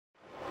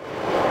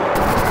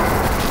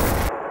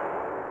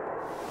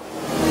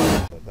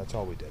That's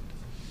all we did.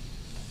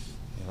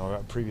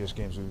 Previous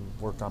games we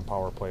worked on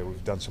power play.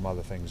 We've done some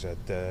other things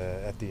at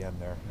the end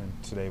there,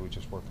 and today we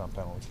just worked on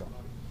penalty kill.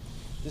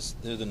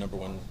 They're the number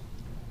one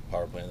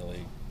power play in the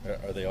league.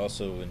 Are they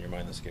also, in your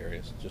mind, the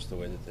scariest? Just the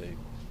way that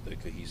the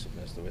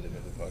cohesiveness, the way they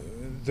move the puck?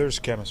 There's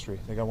chemistry.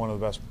 They got one of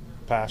the best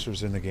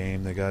passers in the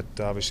game. They got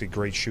obviously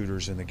great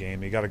shooters in the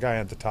game. You got a guy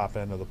at the top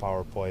end of the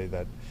power play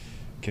that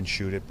can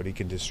shoot it, but he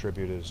can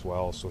distribute it as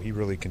well. So he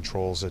really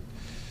controls it.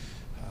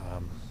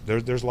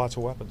 There's lots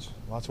of weapons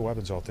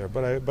out there.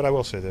 But I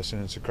will say this,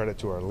 and it's a credit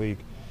to our league.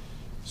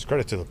 It's a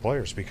credit to the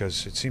players,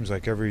 because it seems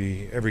like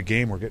every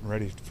game we're getting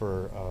ready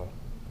for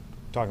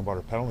talking about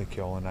our penalty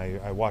kill, and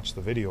I watched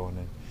the video,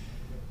 and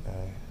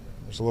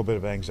there's a little bit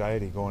of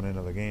anxiety going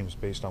into the games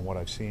based on what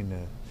I've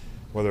seen,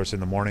 whether it's in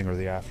the morning or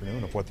the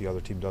afternoon, of what the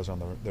other team does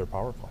on their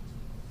power play.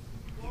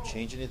 Do you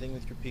change anything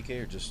with your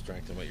PK, or just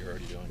strengthen what you're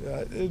already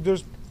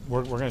doing?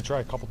 We're going to try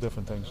a couple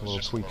different things, little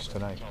tweaks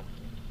tonight,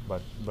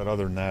 but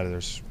other than that,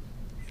 there's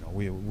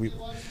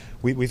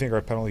we think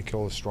our penalty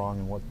kill is strong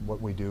in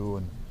what we do,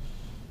 and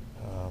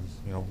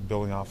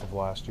building off of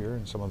last year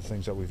and some of the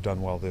things that we've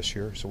done well this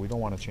year. So we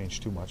don't want to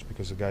change too much,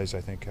 because the guys, I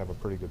think, have a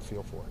pretty good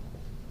feel for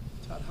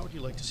it. Todd, how would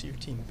you like to see your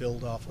team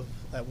build off of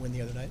that win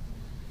the other night?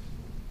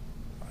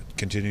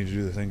 Continue to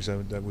do the things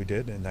that we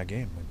did in that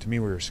game. To me,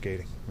 we were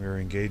skating. We were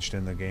engaged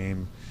in the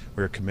game.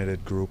 We were a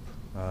committed group,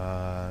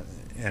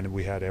 and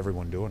we had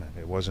everyone doing it.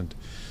 It wasn't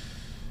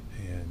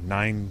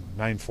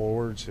nine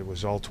forwards. It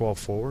was all 12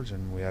 forwards,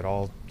 and we had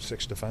all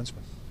 6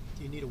 defensemen.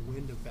 Do you need a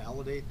win to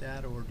validate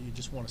that, or do you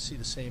just want to see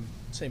the same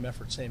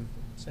effort, same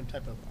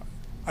type of?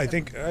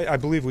 I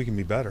believe we can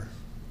be better.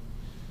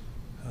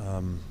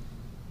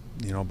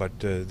 But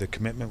the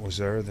commitment was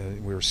there.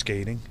 We were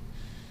skating,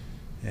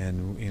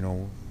 and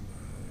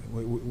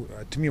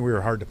to me, we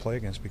were hard to play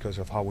against because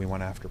of how we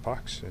went after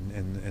pucks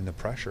and the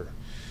pressure,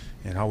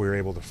 and how we were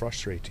able to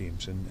frustrate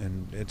teams.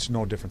 And it's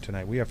no different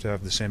tonight. We have to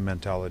have the same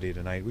mentality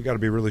tonight. We got to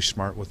be really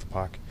smart with the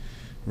puck,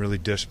 really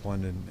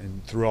disciplined,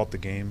 and throughout the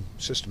game,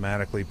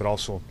 systematically, but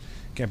also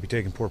can't be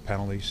taking poor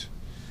penalties.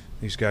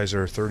 These guys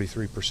are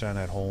 33%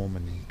 at home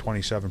and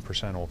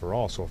 27%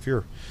 overall. So if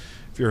you're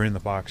in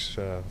the box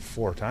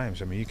 4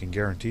 times, I mean, you can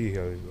guarantee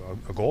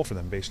a goal for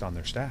them based on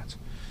their stats.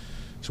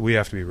 So we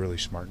have to be really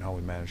smart in how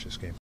we manage this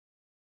game.